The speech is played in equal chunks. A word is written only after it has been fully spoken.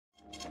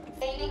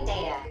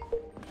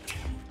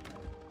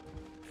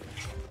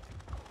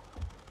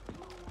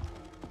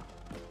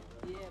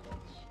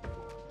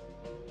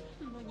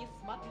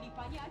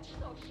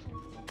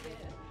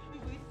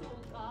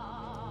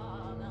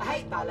I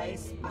hate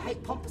ballets, I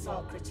hate pompous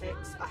art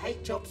critics, I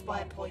hate jobs by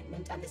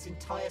appointment and this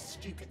entire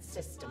stupid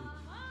system.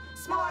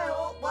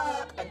 Smile,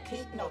 work, and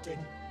keep nodding.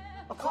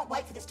 I can't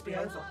wait for this to be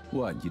over.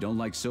 What, you don't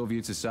like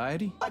Soviet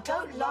society? I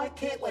don't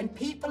like it when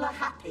people are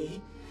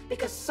happy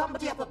because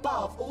somebody up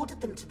above ordered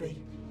them to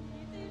be.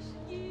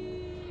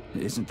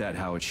 Isn't that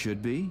how it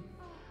should be?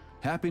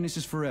 Happiness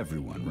is for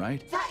everyone,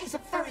 right? That is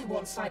a very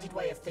one-sided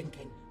way of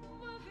thinking.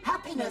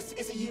 Happiness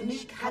is a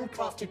unique,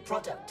 handcrafted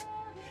product.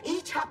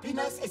 Each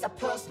happiness is a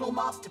personal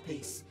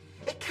masterpiece.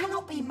 It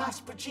cannot be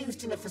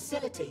mass-produced in a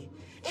facility,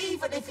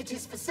 even if it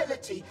is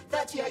facility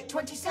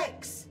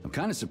 3826. I'm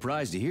kind of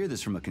surprised to hear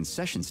this from a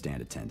concession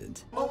stand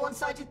attendant. More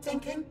one-sided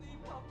thinking?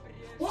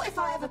 What if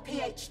I have a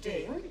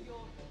PhD?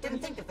 Didn't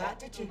think of that,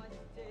 did you?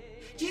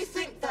 Do you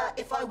think that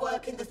if I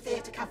work in the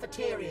theatre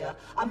cafeteria,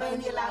 I'm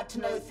only allowed to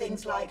know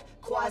things like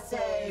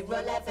croisé,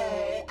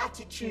 releve,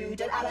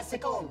 attitude, and à la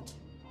seconde?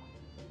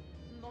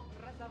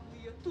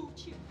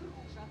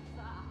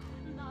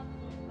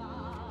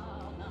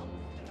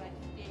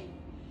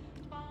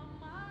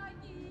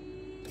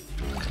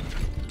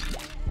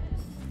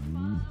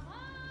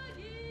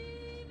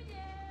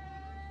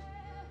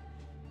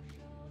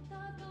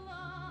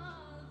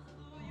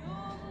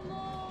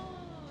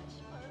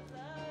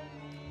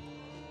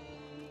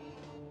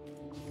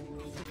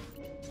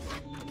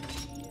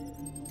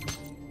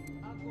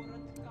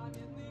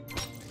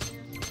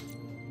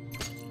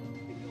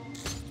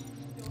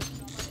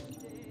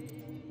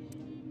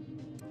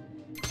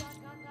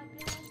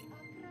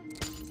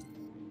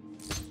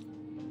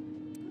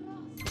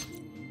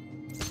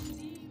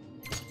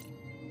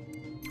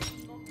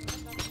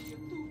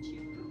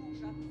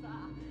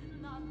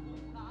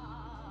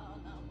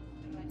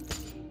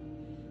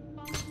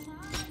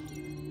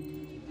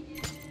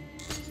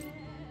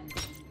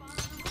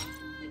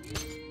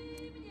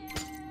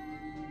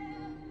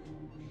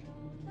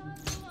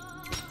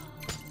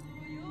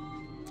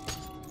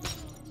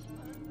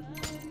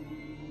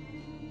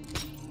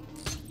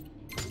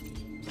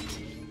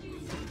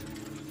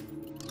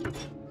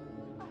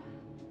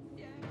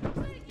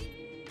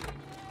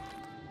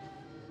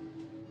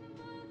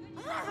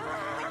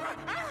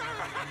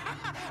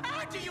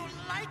 Do you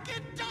like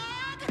it,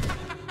 dog?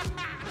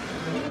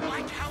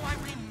 Like how I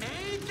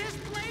remade this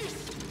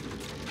place?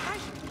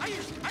 I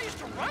used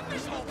to run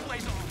this whole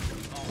place.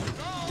 Oh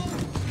no!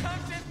 Come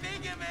to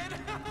think of it,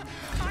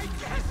 I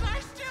guess I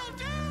still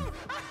do.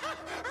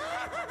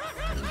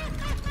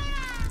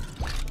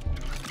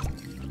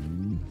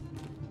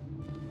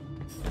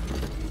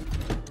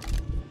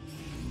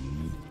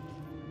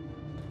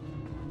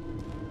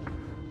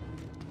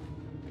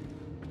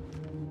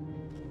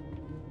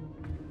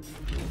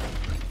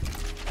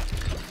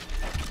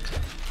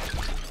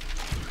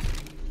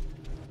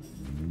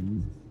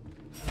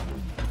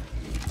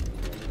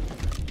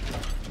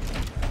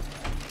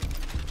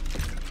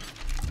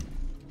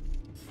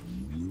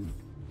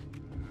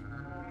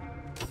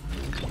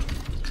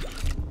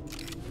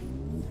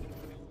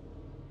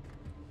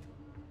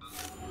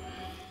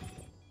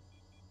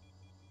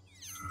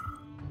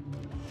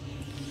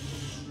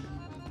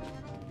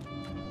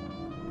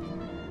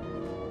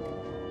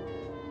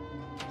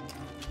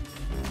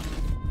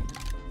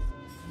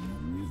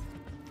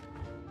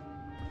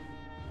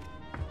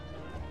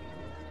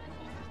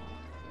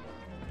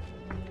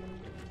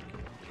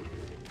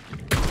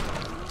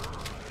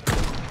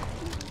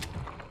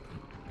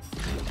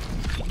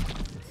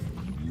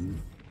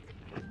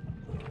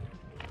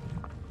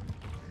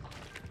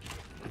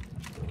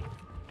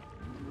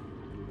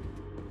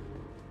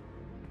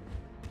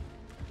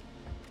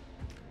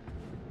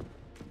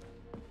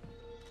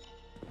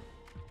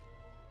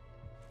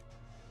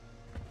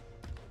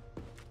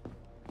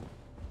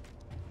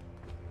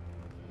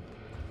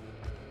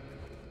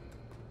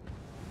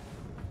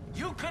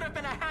 You could have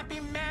been a happy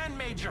man,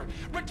 Major.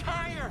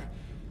 Retire.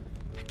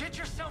 Get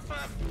yourself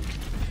a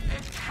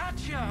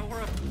Katya or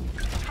a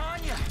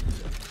Tanya.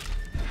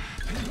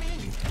 But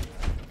me,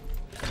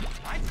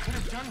 I could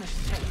have done the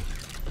same.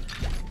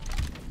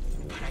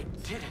 But I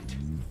didn't.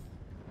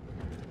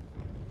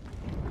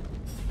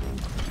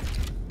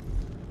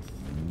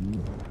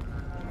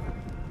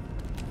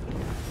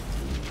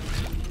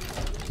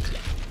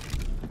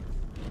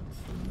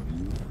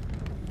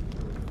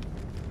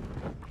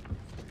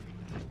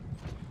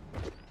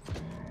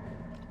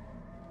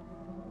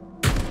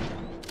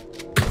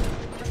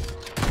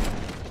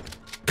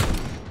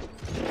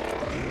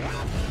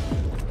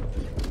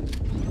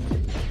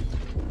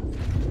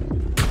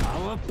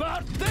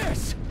 About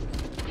this!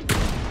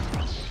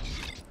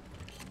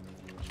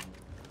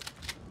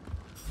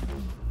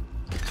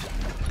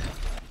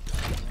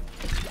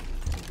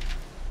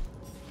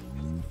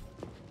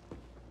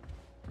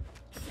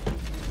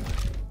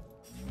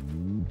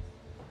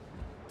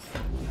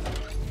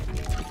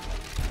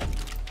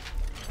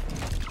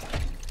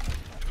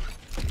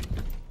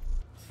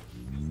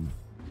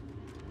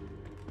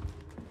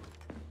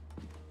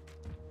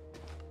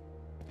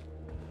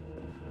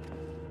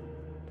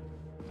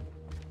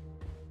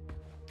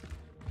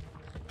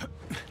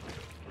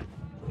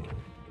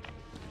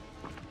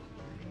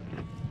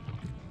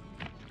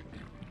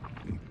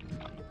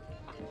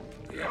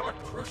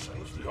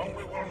 person's the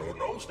only one who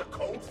knows the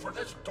code for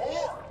this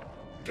door.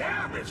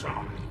 Damn his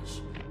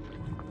eyes!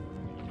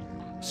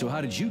 So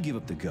how did you give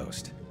up the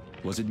ghost?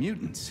 Was it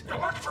mutants?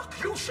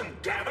 Electrocution,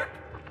 damn it!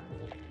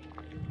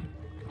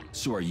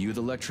 So are you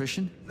the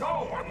electrician?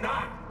 No, I'm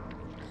not.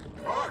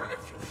 But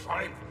if you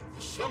find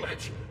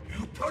Silage,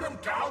 you put him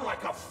down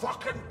like a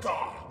fucking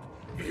dog.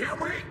 You hear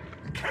me?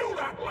 Kill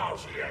that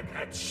lousy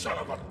egghead son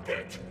of a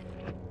bitch!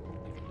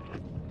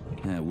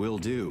 Will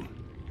do.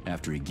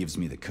 After he gives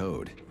me the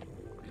code.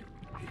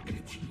 He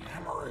keeps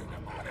yammering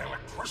about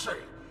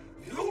electricity.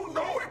 You'll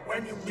know it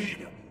when you meet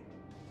him.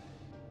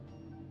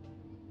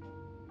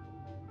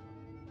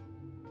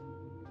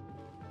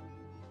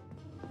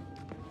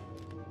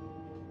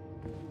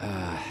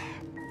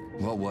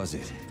 What was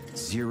it?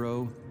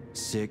 0,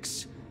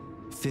 6,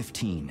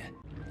 15.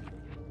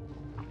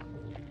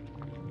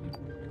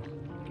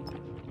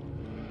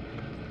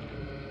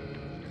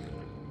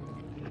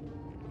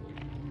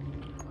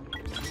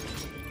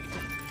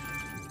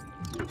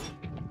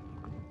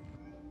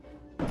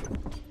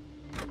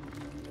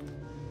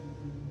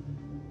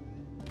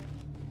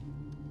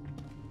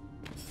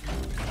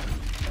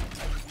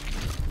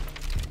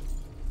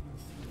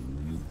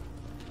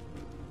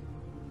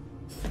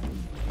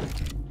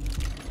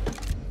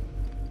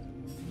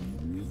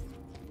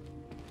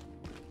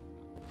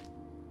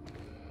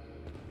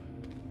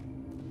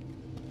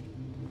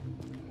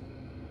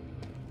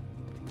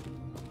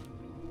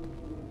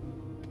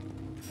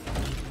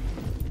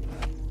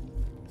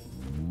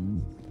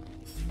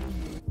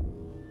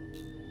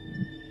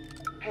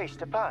 Hey,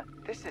 Stepan,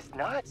 this is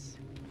nuts.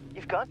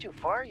 You've gone too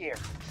far here.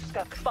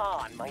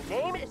 Stefan. My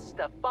name is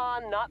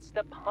Stefan, not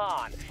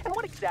Stepan. And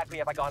what exactly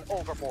have I gone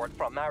overboard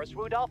from, Maris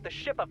Rudolph? The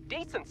ship of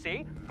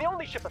decency? The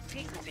only ship of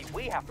decency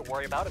we have to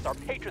worry about is our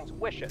patrons'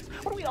 wishes.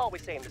 What do we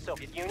always say in the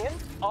Soviet Union?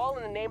 All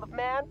in the name of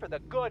man for the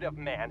good of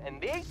man. And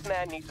these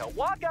men need to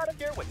walk out of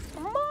here with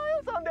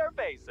smiles on their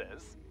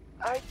faces.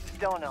 I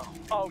don't know.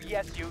 Oh,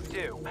 yes, you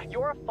do.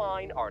 You're a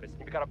fine artist,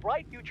 and you've got a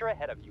bright future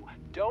ahead of you.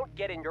 Don't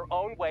get in your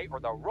own way, or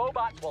the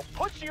robots will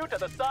push you to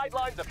the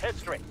sidelines of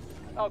history.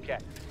 Okay,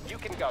 you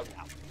can go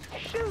now.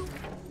 Shoot!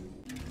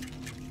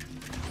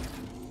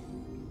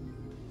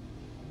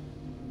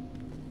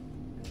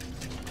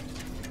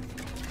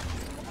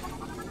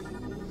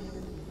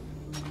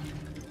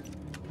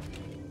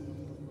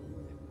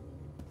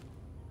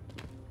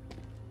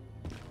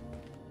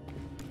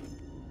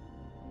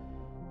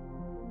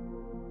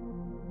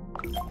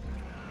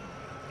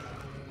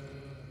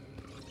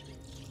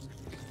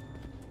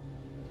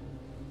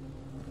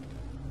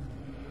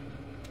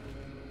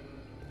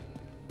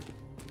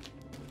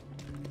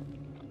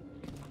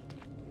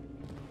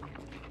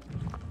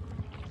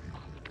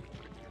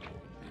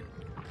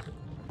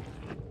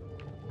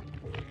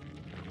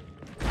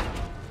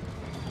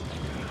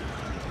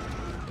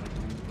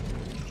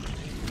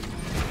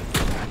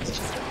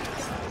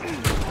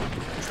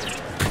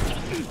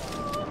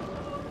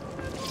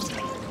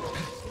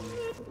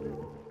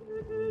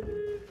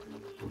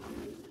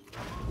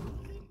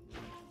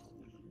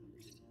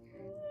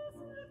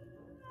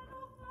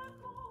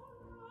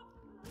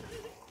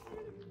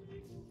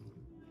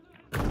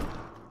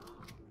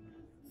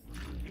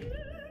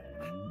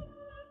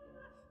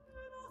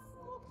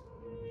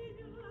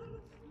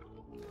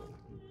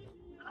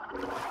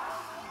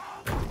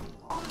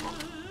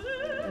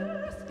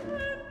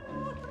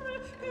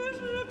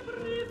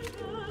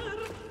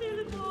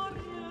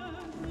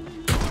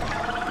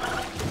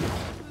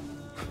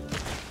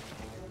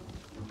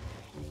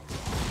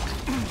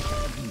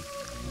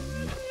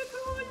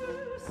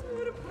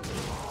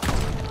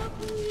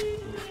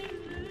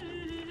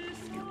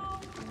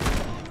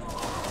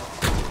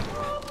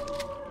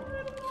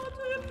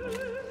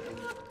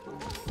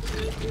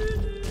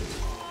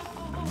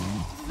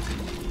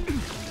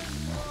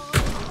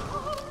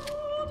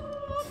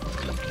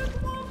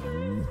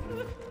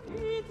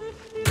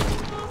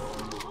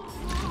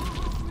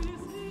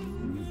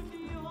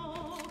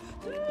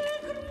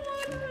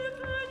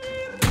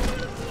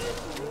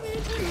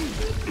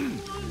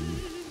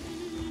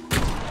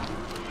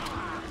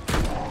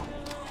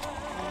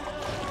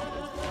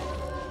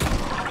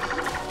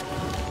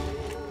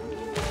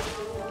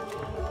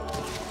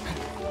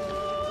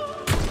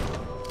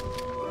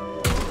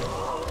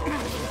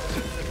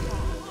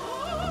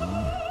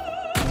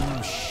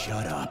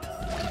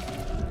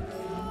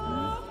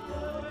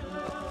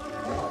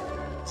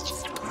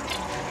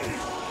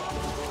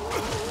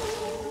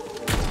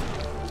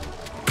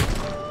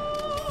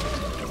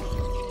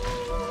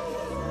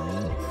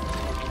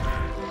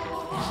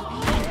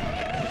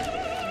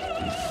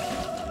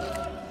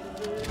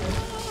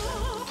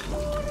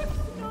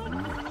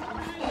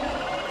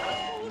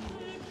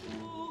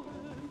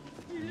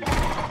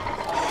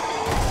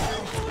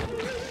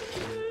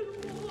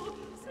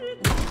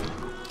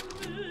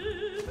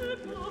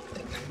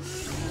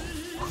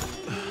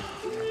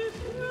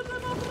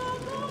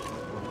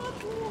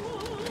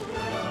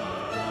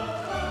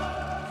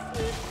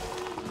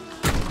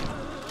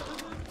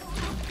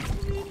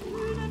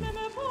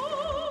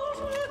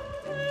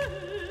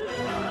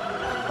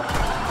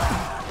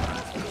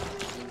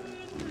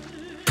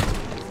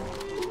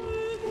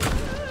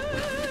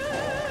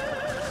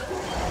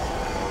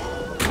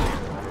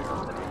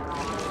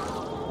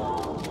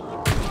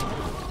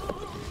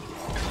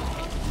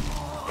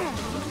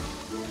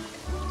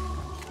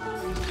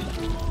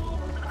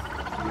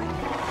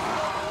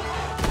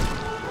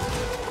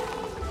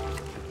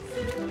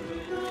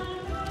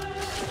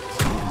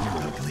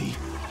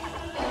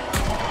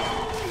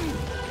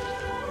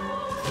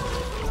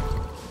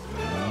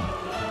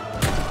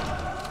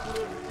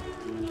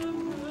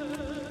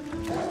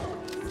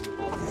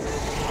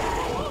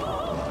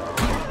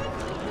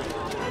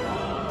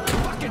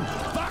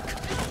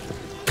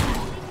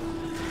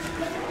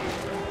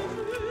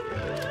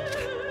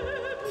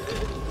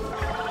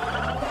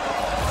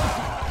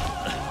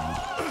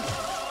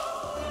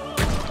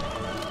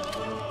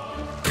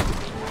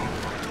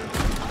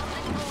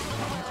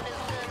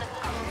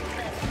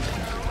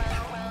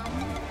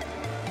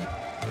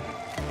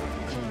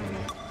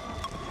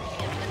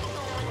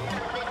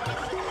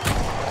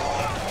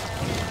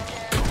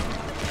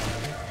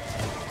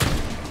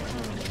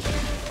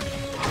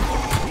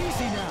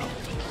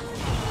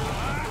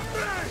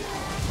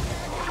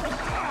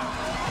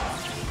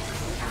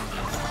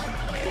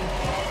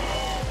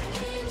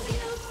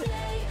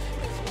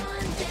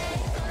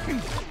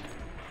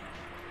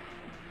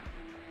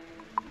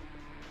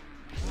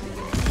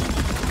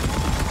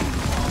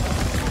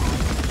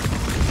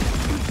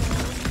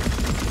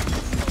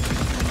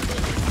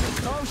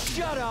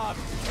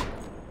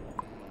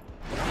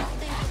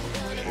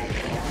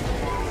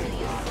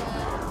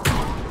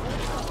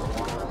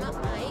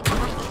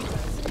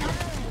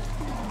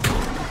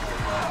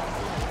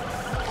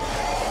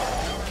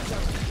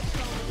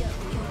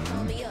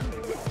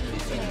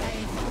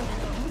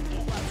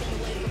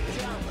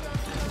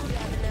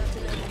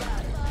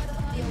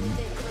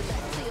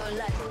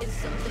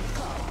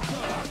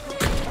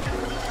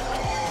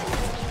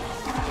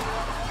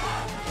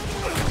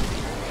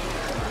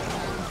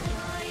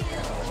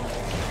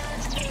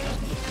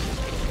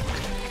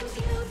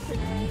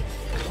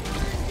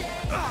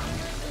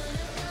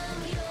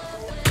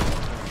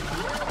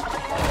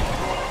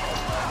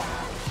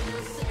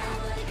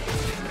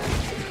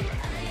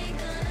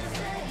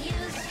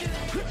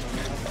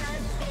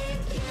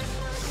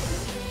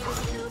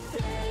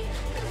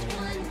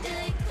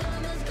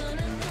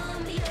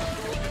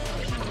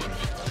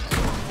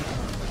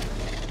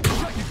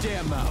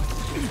 Damn mouth.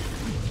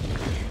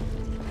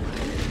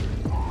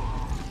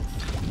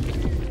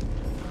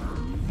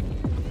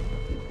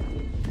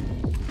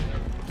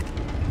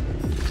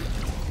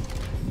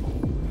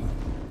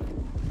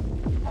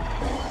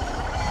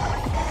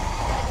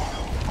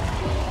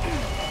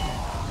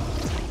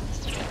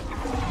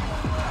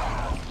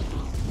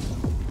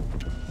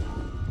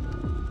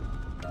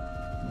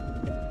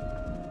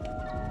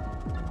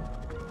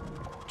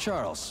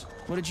 Charles,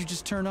 what did you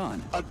just turn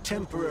on? A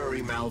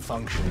temporary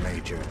malfunction,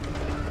 Major.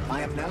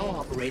 I am now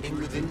operating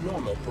within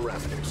normal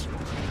parameters.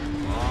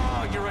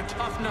 Oh, you're a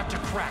tough nut to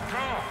crack.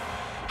 Oh,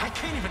 I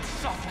can't even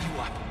soften you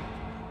up.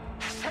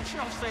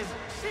 Sectional says,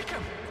 seek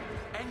him,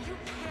 and you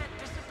can't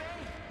disobey.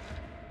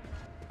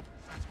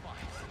 That's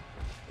fine.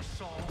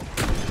 So,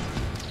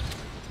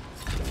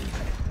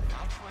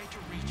 I'll try to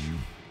reach you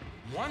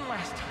one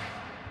last time.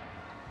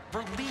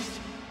 Release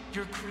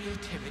your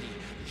creativity.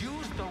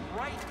 Use the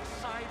right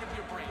side of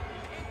your brain.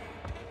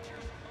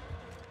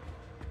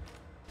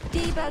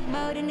 Debug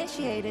mode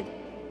initiated.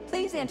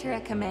 Please enter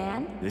a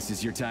command. This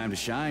is your time to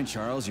shine,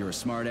 Charles. You're a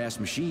smart-ass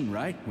machine,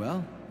 right?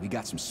 Well, we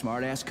got some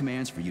smart-ass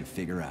commands for you to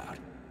figure out.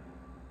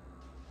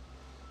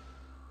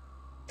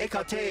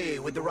 Écarté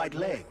with the right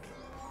leg.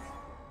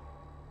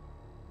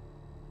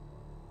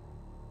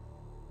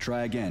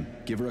 Try again.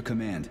 Give her a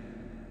command.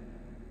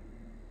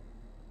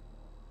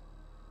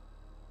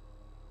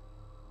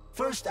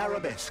 First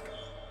arabesque.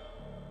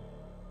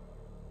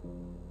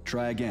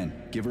 Try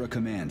again. Give her a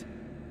command.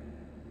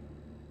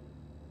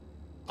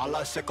 A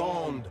la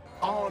seconde.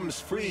 Arms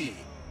free.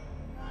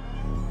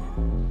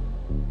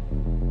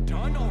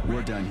 Done already?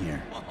 We're done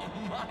here. Oh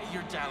my,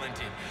 you're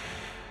talented.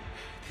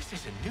 This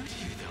isn't new to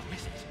you though,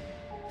 is it?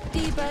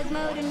 Debug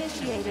mode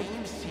initiated.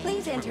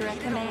 Please enter a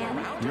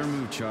command. Your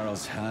move,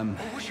 Charles. I'm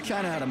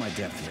kinda out of my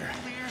depth here.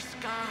 Clear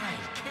sky,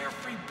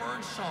 carefree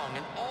birdsong,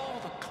 and all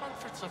the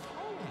comforts of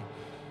home.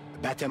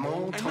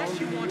 Battement Unless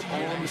you tendu, want to hear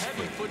the arms heavy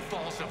free.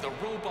 footfalls of the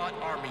robot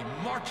army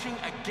marching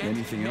against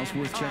Anything else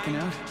worth checking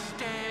out?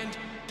 Stand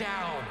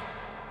down.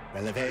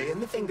 Releve in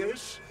the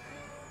fingers.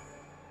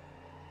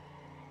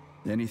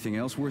 Anything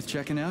else worth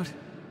checking out?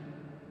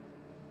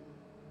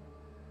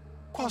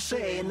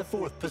 Croisé in the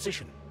 4th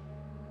position.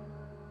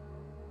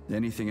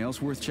 Anything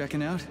else worth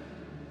checking out?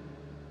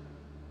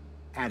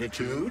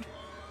 Attitude.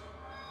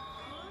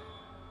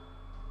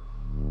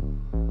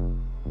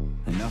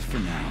 Enough for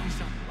now. He's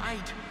a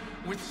light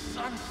with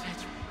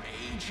sunsets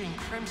raging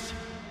crimson.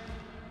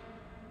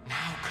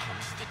 Now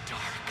comes the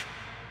dark.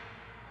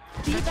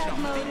 Debug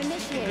mode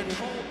initiated.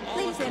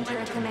 Please enter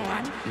a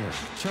command. Yeah.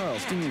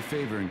 Charles, do me a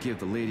favor and give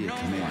the lady a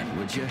command,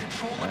 would you?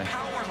 Control a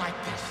power like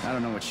this. I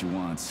don't know what she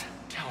wants.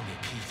 Tell me,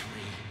 P3.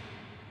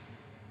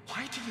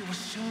 Why do you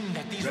assume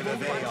that these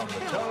Releve on robots the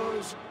kill?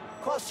 toes.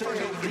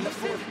 Croisé in the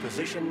 4th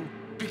position.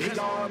 Because Big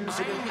arms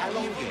in an I'm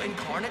evil elongate.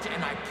 incarnate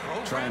and I Try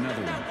programmed another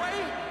them that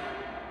way?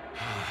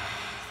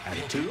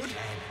 Attitude.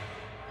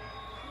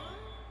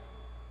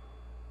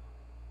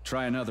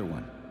 Try another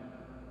one.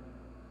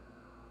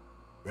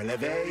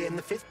 Releve in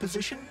the 5th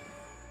position.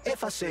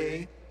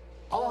 Effacé.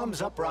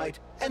 Arms upright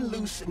and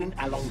loose in an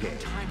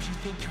elongate. Sometimes you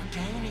think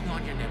you're gaining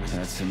on your nemesis.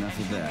 That's enough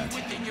of and you'll that. be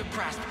within your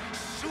grasp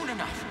soon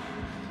enough.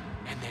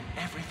 And then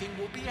everything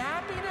will be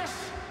happiness,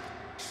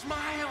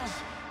 smiles,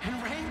 and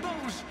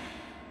rainbows.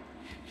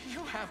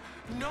 You have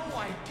no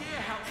idea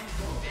how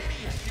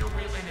insidious your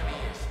real enemy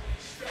is.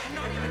 And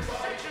not even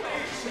sectional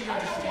actually I don't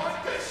understands.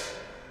 want this!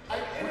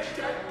 I'm in a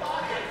dead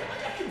body!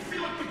 I can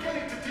feel it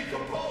beginning to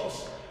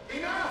decompose!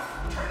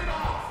 Enough! Turn it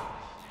off!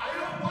 I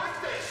don't want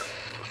this!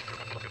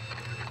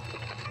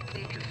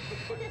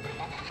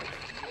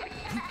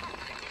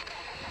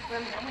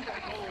 Remember me. Remember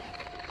me.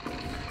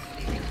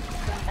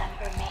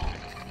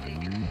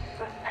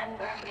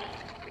 Remember me.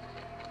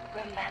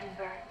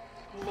 Remember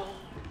me.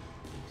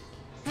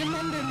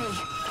 Remember me.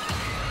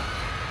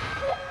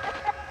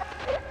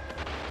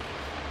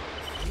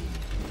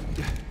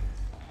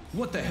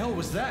 What the hell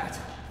was that?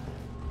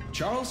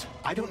 Charles?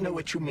 I don't know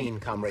what you mean,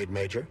 Comrade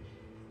Major.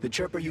 The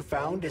chirper you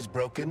found is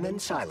broken and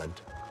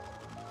silent.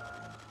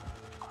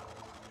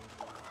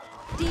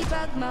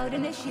 Debug mode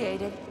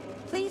initiated.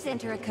 Please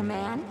enter a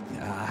command.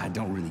 I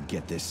don't really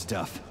get this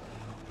stuff.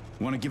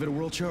 Want to give it a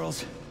whirl,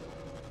 Charles?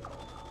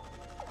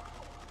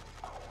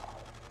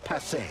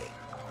 Passé.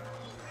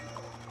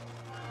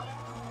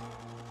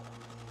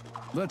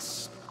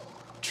 Let's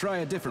try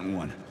a different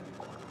one.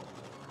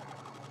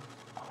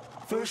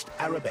 First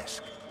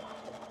arabesque.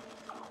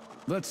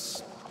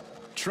 Let's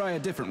try a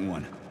different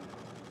one.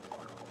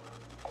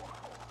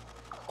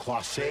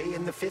 Croisset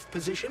in the 5th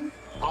position,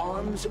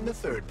 arms in the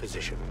 3rd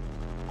position.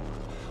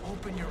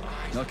 Open your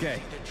eyes. Okay,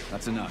 and see the truth,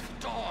 that's enough.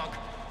 Dog.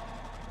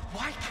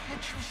 Why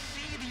can't you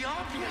see the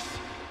obvious?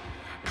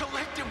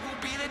 Collective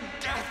will be the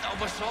death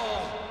of us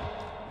all.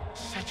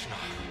 Sechenov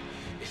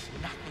is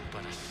nothing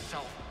but a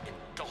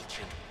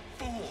self-indulgent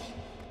fool.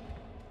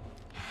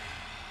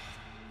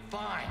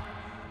 Fine.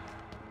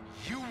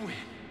 You win.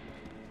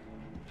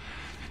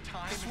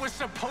 This was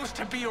supposed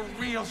to be a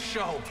real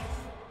show.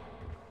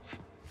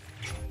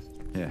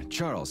 Yeah,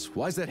 Charles,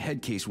 why's that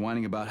head case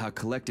whining about how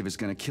Collective is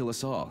gonna kill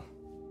us all?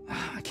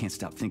 I can't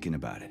stop thinking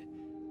about it.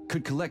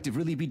 Could Collective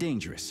really be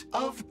dangerous?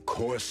 Of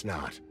course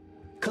not.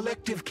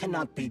 Collective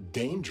cannot be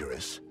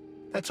dangerous.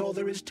 That's all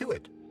there is to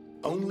it.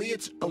 Only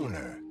its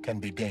owner can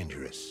be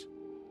dangerous.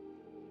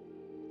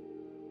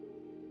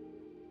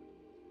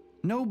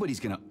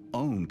 Nobody's gonna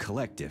own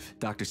Collective.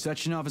 Dr.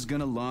 Sechenov is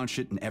gonna launch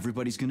it and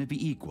everybody's gonna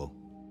be equal.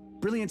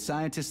 Brilliant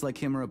scientists like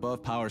him are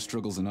above power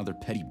struggles and other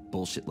petty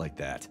bullshit like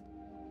that.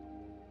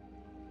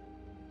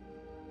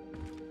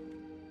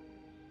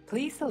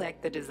 Please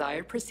select the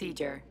desired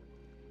procedure.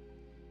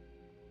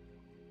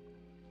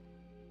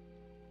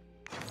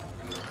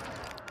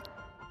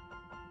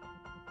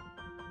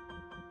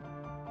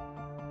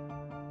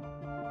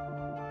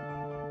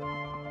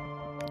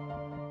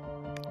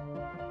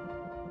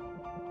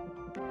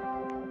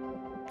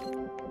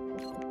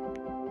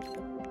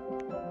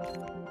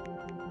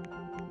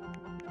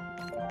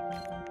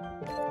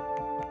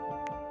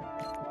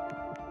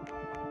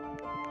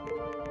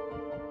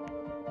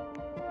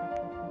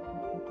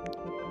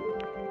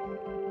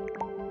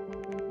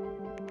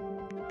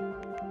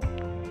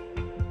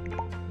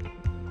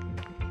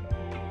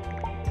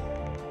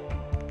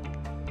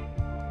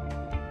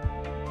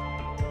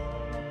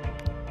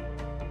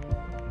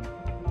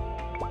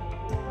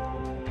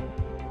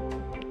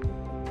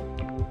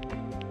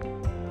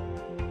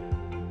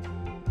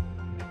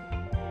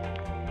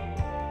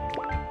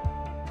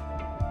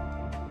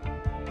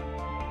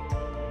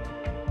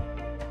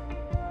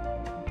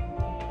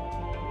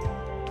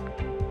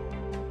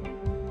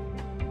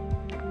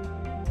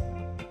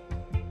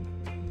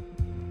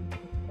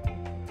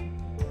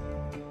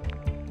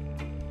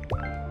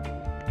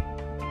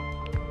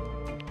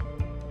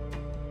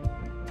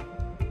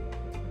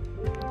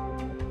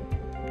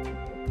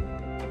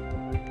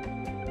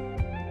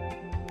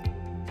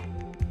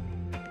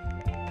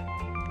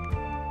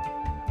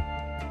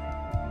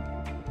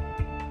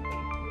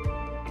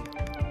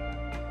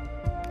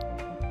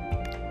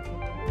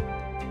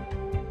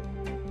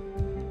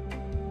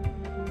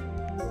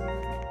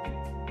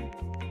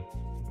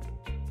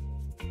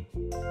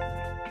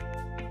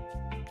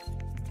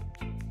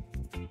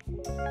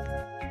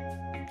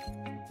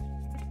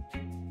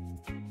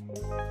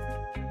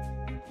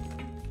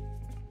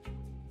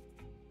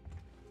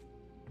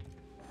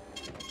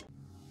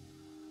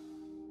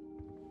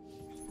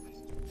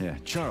 Yeah,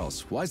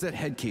 Charles, why's that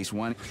head case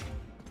whining?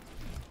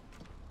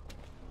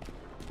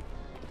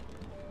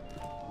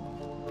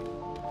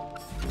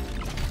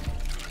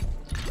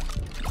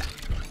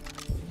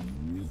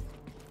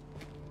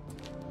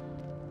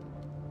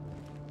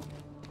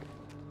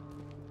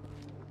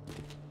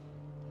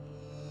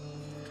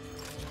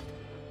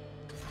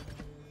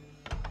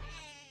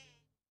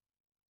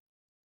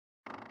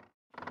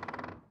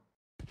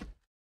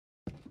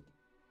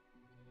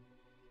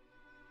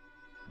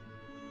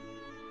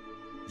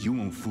 You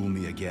won't fool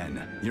me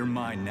again. You're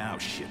mine now,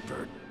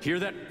 shitbird. Hear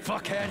that,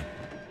 fuckhead?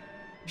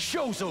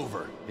 Show's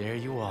over. There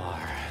you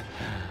are.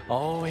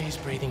 Always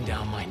breathing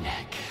down my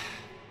neck.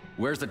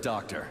 Where's the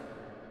doctor?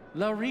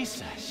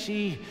 Larissa,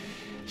 she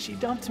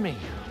dumped me.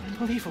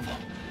 Unbelievable.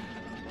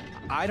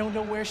 I don't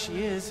know where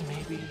she is.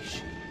 Maybe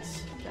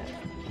she's dead.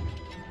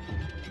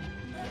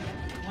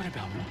 What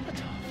about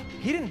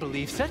Molotov? He didn't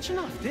believe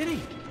Sechenov, did he?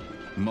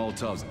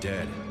 Molotov's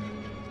dead.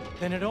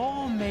 Then it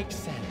all makes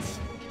sense.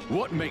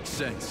 What makes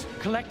sense?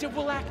 Collective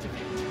will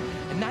activate,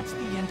 and that's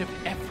the end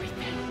of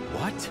everything.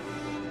 What?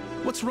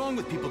 What's wrong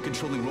with people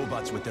controlling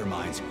robots with their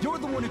minds? You're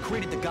the one who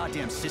created the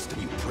goddamn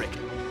system, you prick.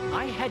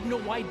 I had no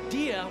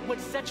idea what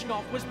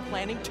Sechenov was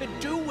planning to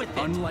do with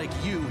it. Unlike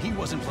you, he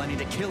wasn't planning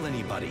to kill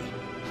anybody.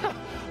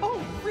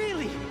 Oh,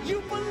 really?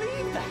 You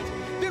believe that?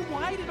 Then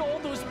why did all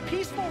those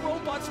peaceful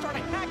robots start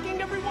hacking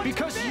everyone?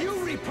 Because you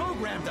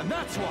reprogrammed them,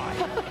 that's why.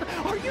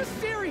 Are you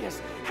serious?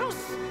 How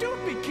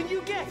stupid can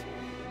you get?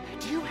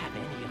 Do you have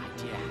any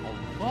idea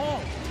how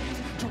long it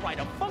takes to write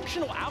a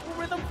functional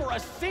algorithm for a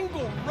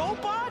single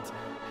robot?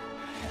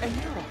 And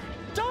there are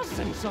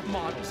dozens of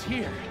models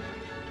here.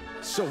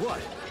 So what?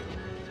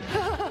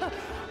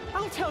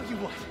 I'll tell you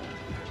what.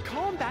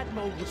 Combat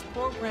mode was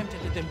programmed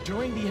into them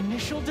during the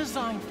initial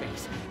design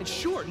phase. And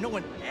sure, no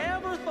one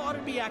ever thought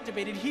it'd be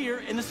activated here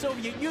in the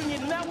Soviet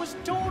Union, and that was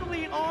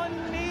totally on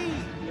me.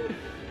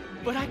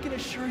 But I can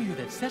assure you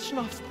that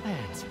Sechenov's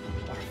plans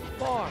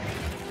are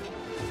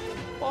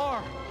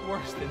far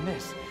worse than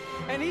this.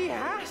 And he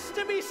has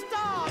to be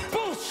stopped!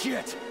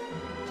 Bullshit!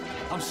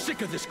 I'm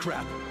sick of this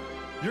crap.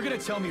 You're gonna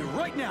tell me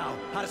right now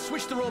how to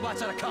switch the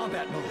robots out of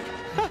combat mode.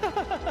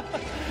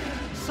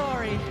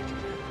 Sorry,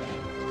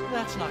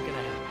 That's not gonna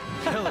happen.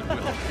 Hell, it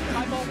will.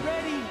 I've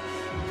already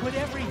put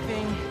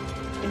everything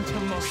into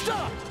motion.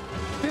 Stop!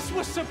 This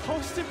was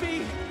supposed to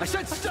be I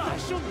said stop! a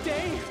special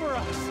day for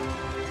us.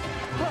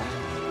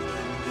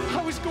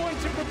 I was going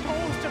to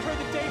propose to her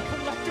the day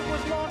Collective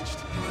was launched.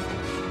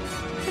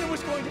 It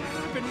was going to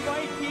happen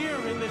right here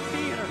in the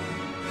theater.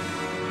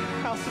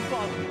 House of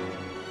Bala.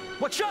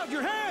 Watch out,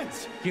 your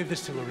hands! Give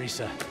this to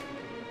Larissa.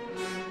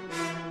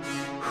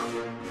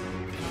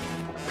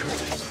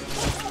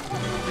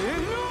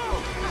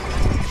 No!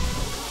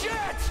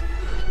 Shit!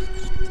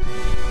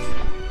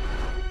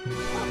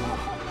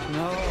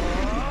 No!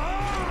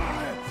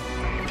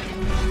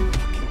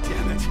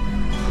 Damn it.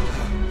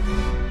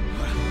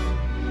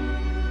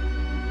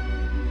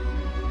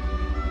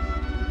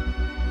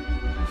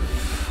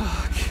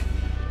 Fuck.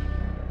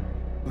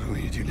 What are we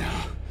gonna do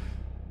now?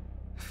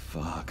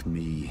 Fuck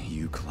me,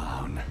 you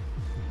clown.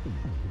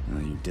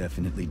 Well, you're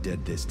definitely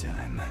dead this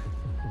time.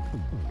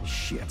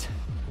 Shit.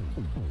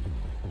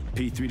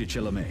 P3 to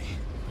Chalamet.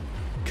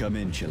 Come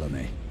in,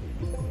 Chalamet.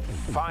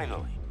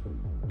 Finally.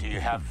 Do you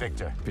have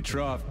Victor?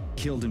 Petrov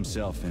killed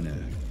himself in a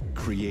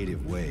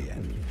creative way,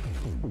 and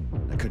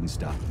I couldn't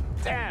stop him.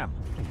 Damn!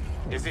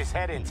 Is his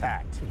head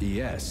intact?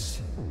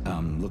 Yes.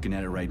 I'm looking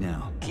at it right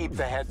now. Keep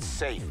the head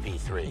safe,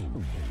 P3.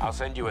 I'll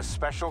send you a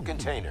special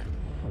container.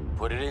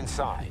 Put it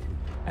inside,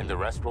 and the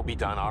rest will be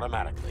done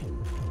automatically.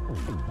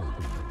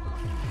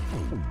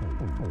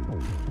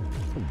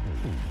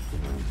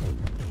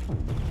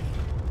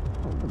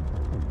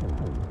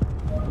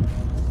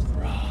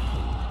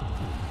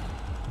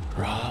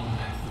 Wrong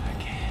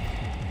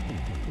again.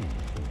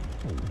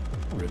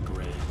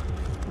 Regret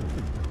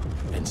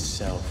and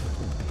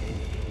self-pity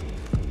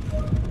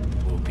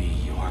will be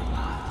your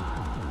lot.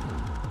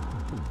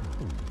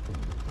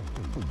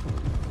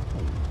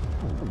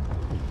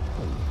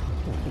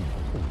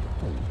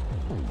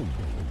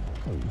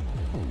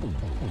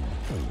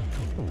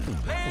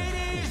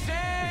 Ladies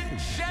and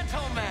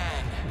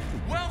gentlemen,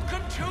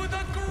 welcome to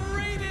the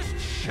greatest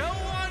show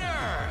on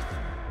Earth.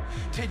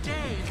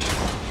 Today,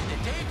 the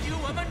debut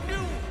of a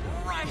new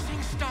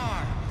rising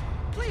star.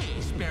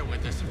 Please bear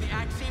with us if the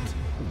act seems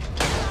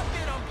a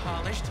bit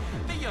unpolished.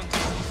 The young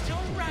lady's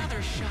still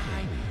rather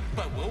shy,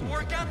 but we'll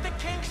work out the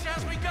kinks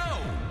as we go.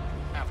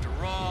 After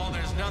all,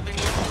 there's nothing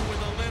wrong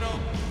with a little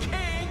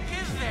kink,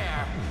 is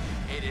there?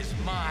 It is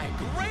my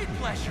great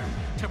pleasure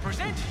to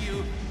present to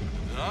you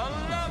the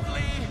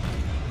lovely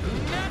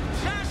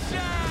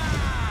Natasha!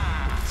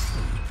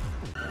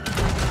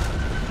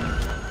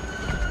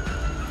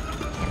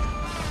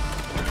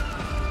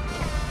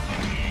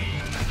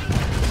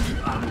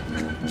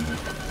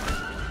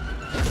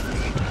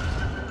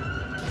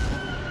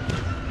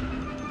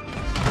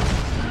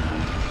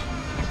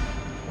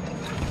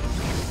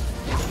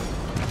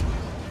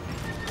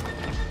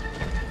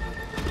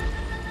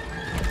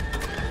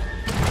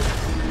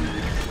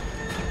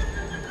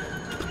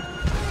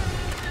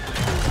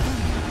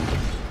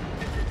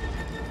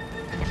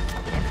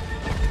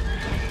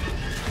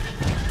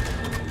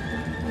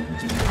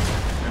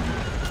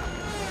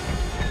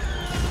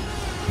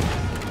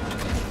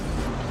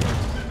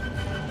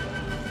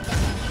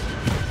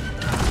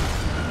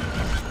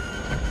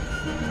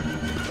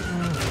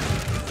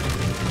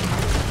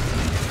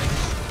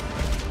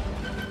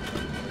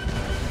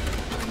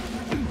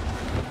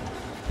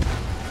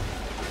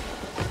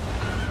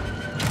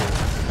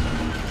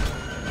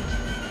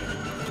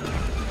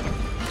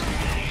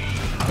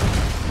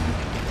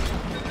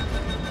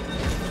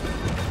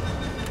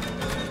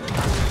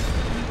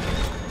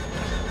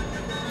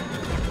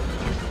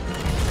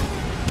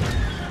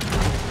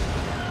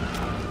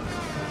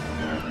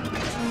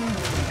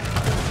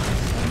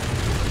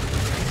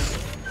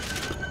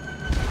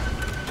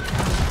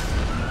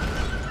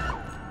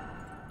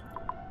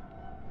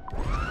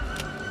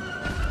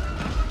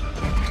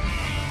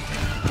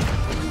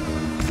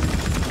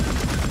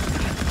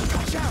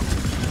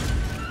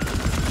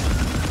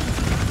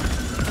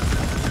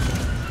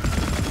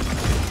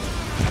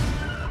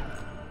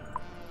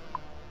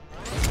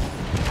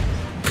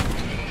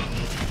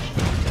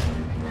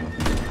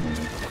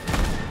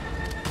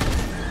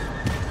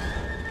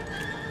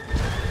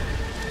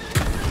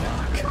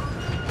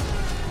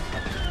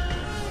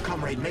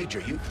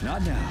 Major, you...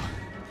 Not now.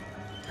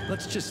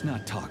 Let's just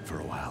not talk for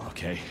a while,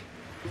 okay?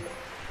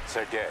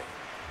 Sergei,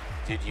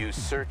 did you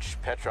search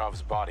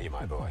Petrov's body,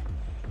 my boy?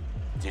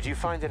 Did you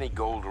find any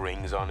gold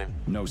rings on him?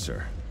 No,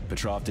 sir.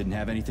 Petrov didn't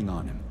have anything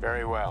on him.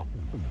 Very well.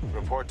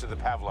 Report to the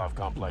Pavlov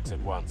complex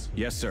at once.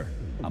 Yes, sir.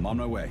 I'm on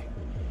my way.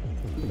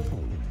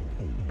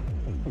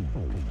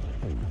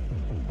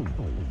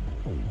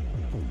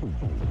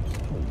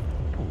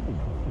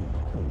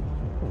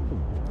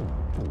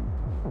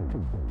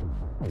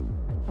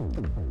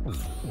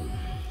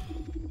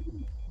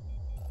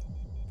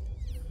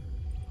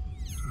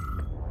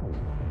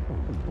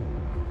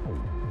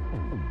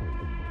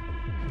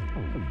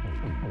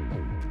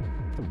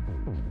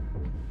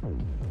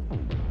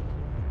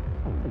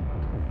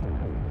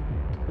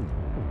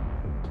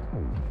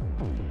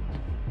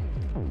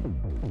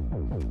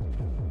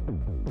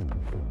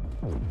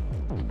 Hey,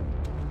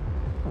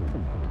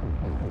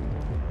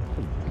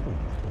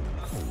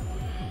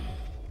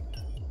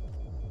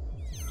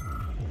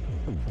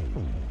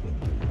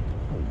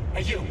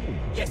 you!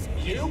 Yes,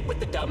 you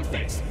with the dumb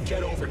face.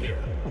 Get over here.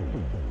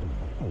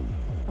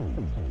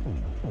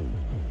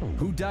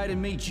 Who died and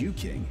made you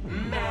king?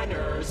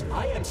 Manners.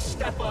 I am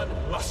Stefan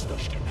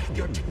Lustoshkin.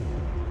 You're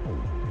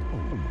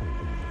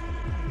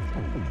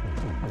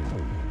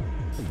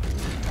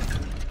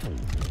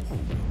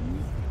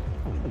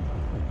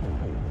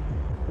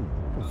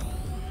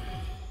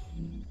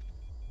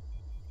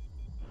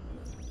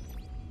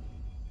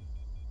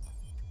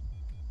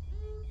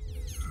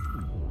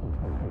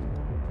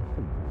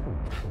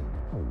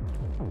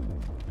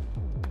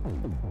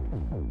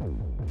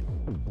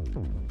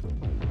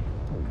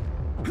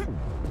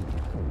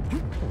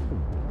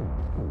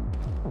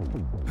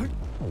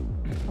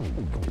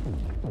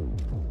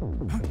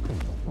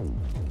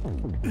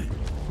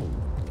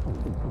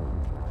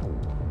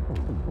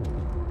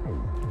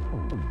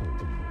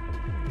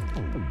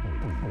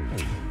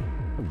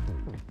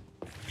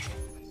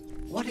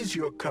What is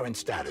your current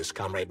status,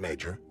 Comrade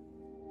Major?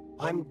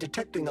 I'm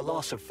detecting a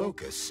loss of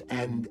focus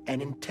and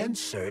an intense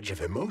surge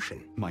of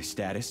emotion. My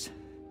status?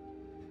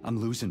 I'm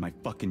losing my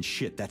fucking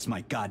shit. That's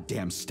my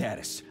goddamn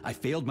status. I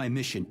failed my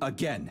mission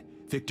again.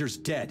 Victor's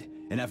dead,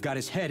 and I've got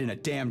his head in a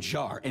damn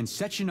jar, and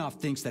Sechenov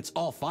thinks that's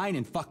all fine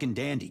and fucking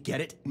dandy,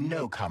 get it?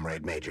 No,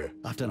 Comrade Major.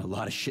 I've done a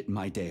lot of shit in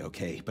my day,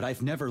 okay? But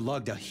I've never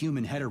lugged a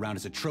human head around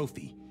as a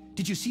trophy.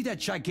 Did you see that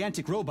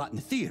gigantic robot in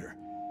the theater?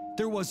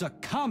 There was a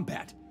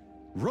combat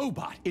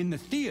robot in the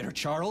theater,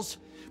 Charles.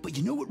 But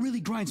you know what really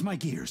grinds my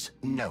gears?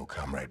 No,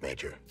 Comrade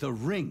Major. The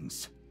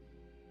rings.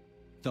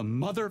 The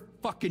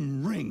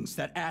motherfucking rings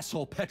that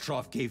asshole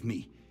Petrov gave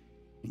me.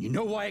 And you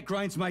know why it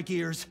grinds my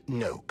gears?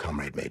 No,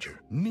 Comrade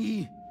Major.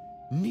 Me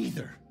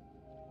neither.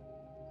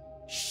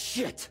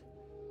 Shit.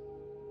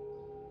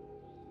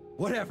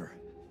 Whatever.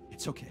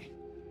 It's okay.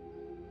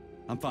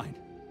 I'm fine.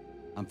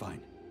 I'm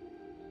fine.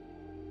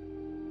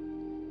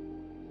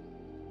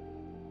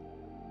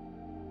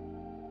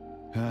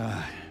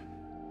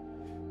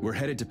 We're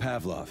headed to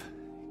Pavlov.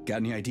 Got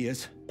any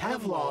ideas?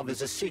 Pavlov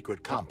is a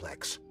secret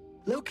complex,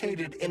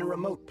 located in a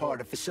remote part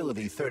of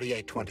Facility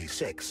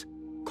 3826,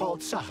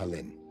 called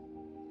Sakhalin.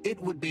 It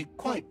would be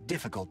quite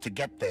difficult to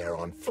get there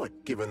on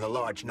foot, given the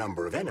large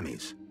number of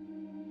enemies.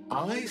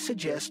 I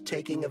suggest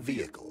taking a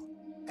vehicle.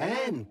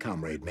 And,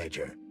 Comrade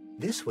Major,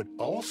 this would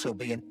also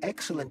be an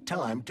excellent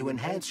time to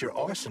enhance your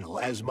arsenal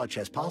as much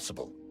as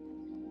possible.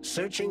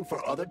 Searching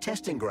for other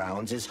testing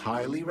grounds is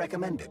highly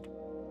recommended.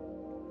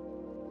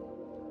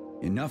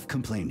 Enough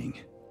complaining.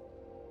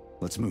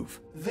 Let's move.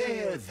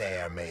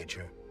 There,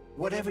 Major.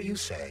 Whatever you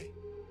say.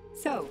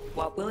 So,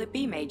 what will it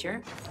be,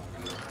 Major?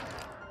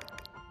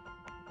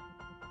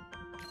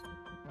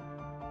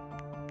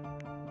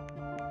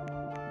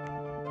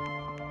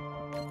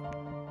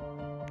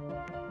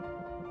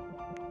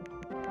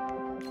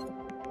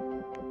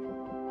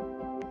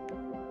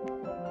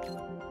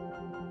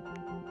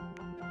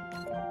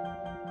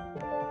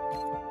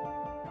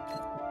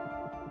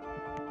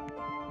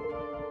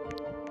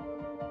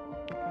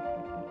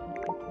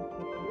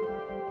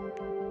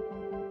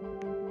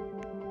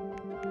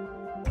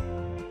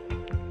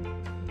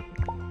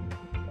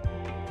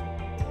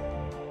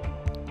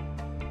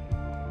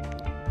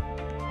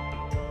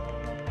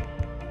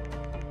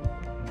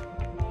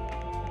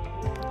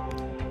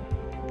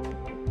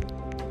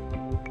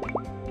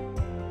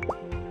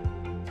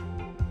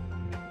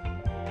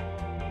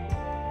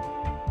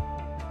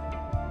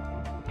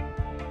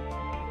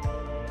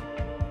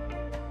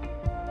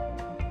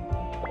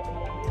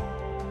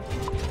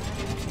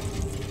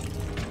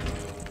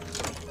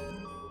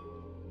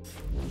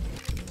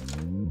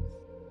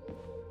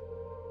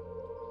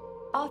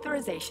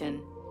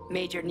 Authorization.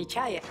 Major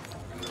Nechayev.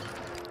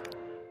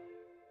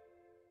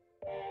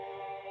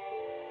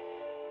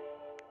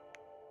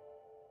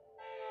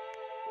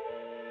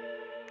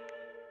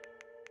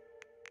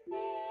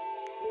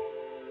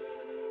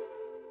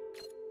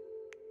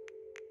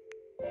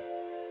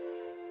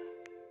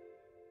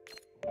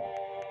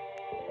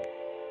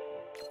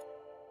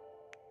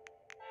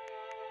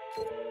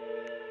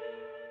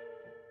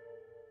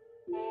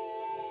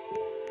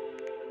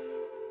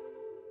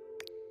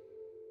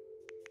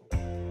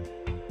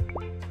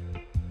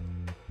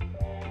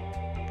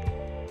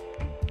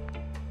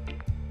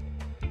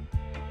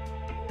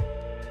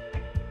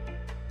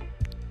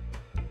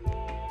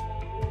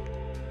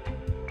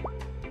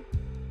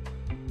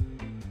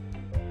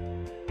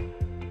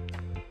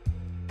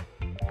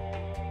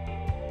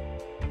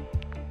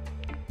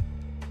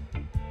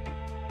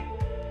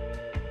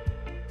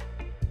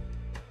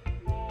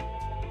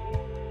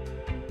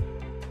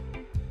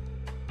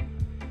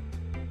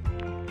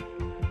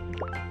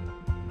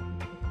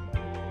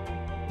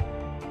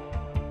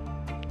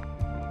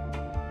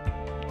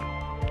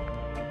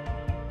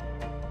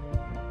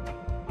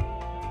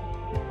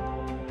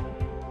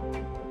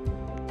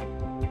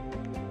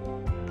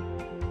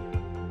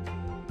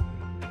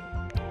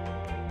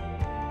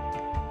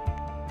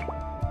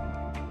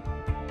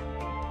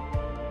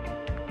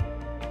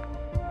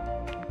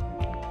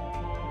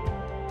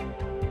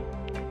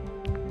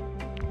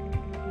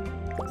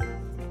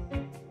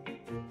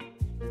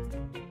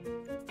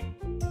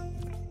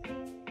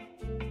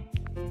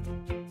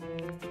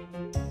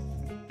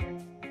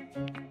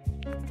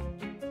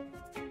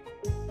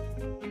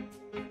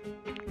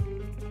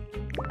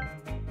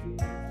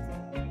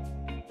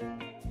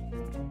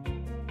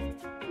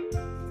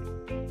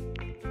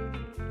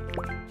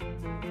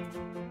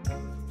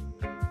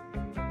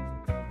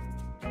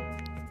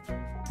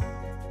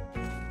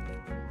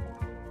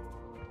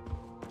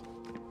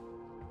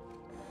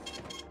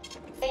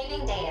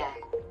 Saving data.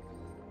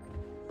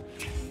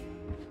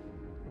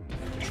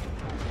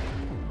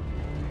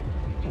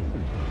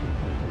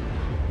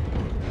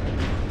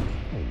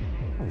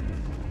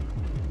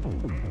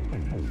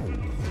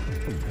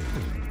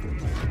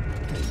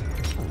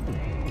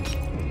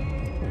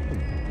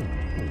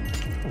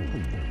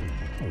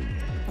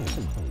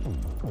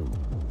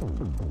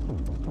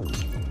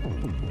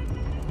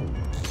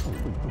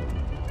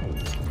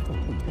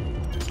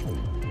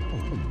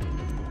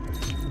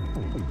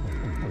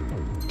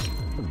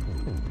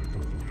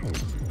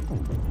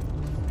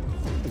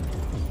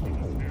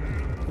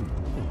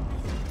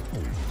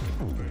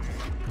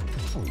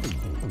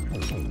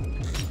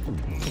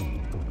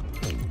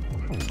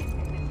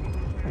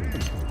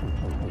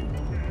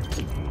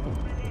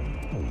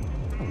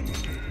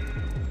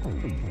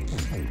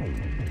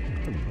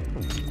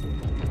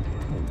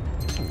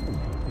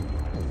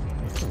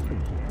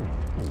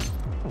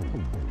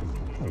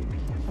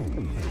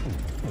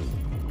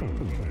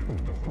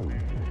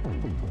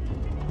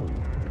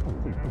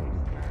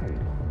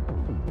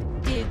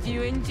 Did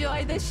you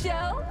enjoy the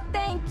show?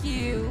 Thank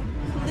you.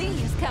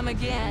 Please come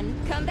again.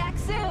 Come back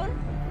soon.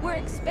 We're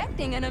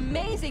expecting an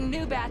amazing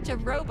new batch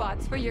of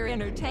robots for your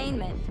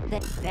entertainment. The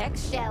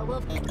next show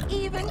will be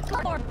even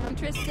more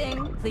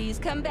interesting. Please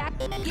come back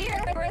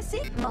here for a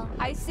sequel.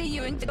 I see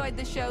you enjoyed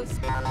the show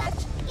so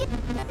much.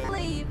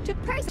 Leave to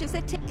purchase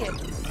a ticket.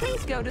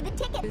 Please go to the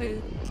ticket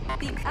booth at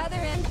the other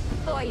end of the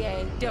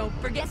foyer. Don't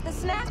forget the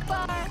snack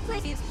bar.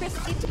 Please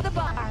proceed to the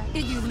bar.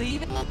 Did you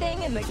leave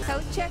anything in the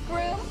coat check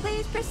room?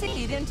 Please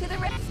proceed into the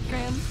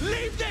restroom.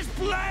 Leave this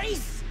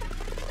place!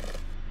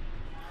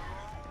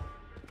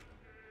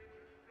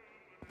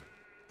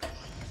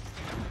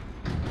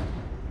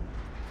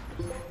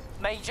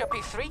 Major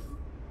P3,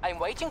 I'm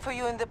waiting for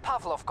you in the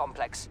Pavlov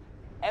complex.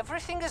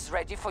 Everything is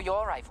ready for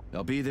your arrival.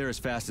 I'll be there as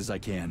fast as I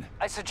can.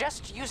 I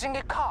suggest using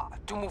a car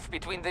to move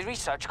between the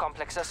research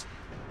complexes.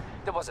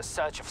 There was a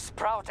surge of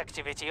sprout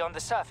activity on the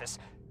surface.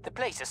 The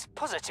place is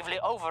positively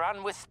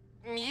overrun with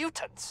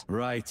mutants.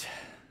 Right.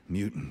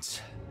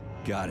 Mutants.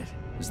 Got it.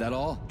 Is that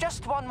all?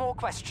 Just one more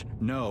question.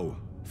 No.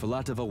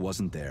 Filatova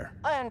wasn't there.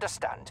 I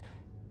understand.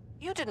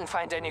 You didn't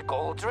find any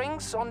gold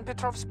rings on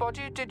Petrov's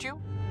body, did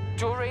you?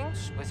 2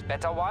 rings with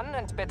Beta 1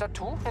 and Beta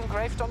 2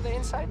 engraved on the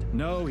inside?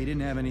 No, he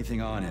didn't have anything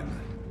on him.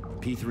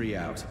 P3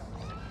 out.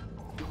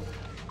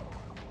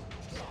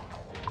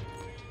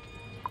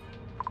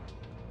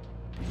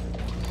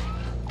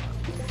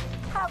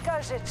 How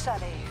goes it,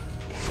 Sonny?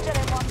 Still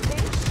in one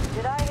piece?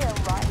 Did I hear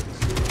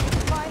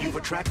right? You've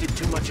attracted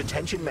too much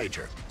attention,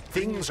 Major.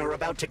 Things are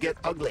about to get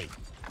ugly.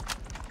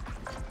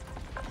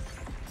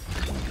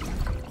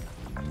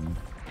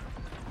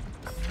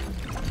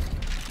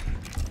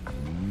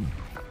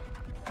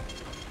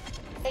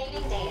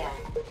 Saving data.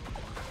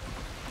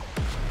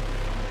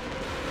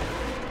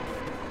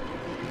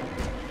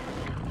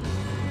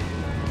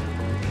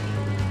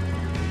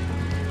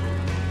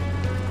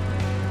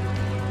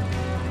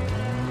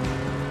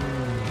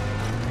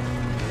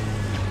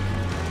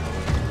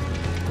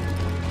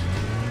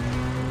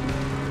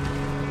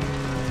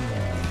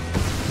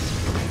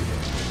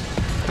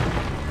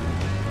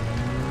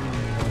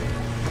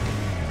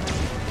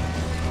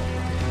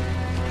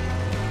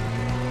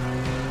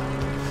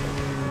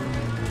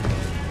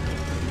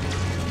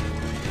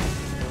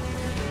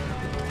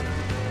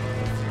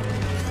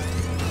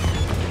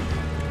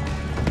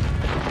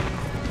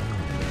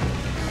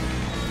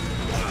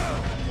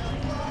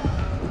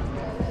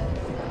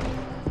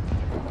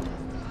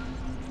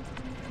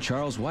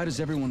 Charles, why does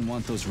everyone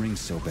want those rings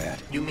so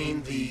bad? You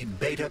mean the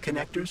beta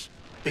connectors?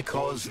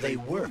 Because they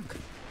work,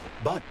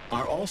 but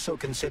are also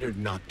considered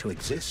not to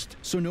exist.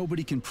 So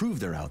nobody can prove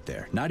they're out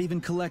there, not even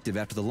Collective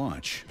after the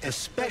launch.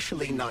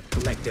 Especially not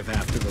Collective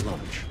after the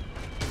launch.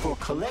 For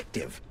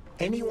Collective,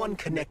 anyone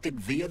connected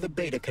via the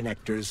beta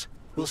connectors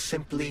will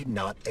simply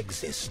not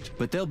exist.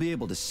 But they'll be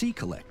able to see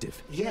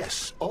Collective.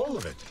 Yes, all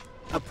of it.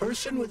 A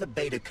person with a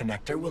beta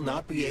connector will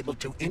not be able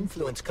to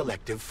influence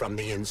Collective from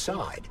the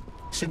inside,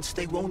 since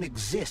they won't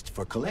exist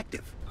for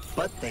Collective.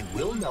 But they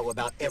will know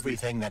about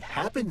everything that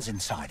happens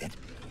inside it,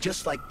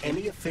 just like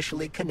any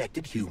officially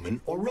connected human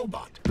or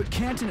robot. But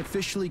can't an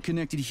officially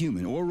connected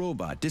human or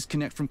robot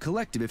disconnect from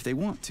Collective if they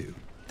want to?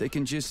 They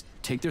can just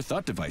take their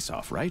thought device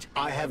off, right?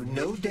 I have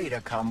no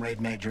data,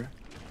 Comrade Major.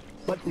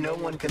 But no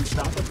one can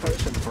stop a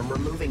person from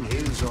removing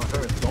his or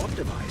her thought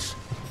device.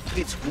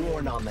 It's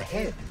worn on the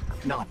head,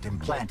 not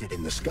implanted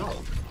in the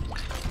skull.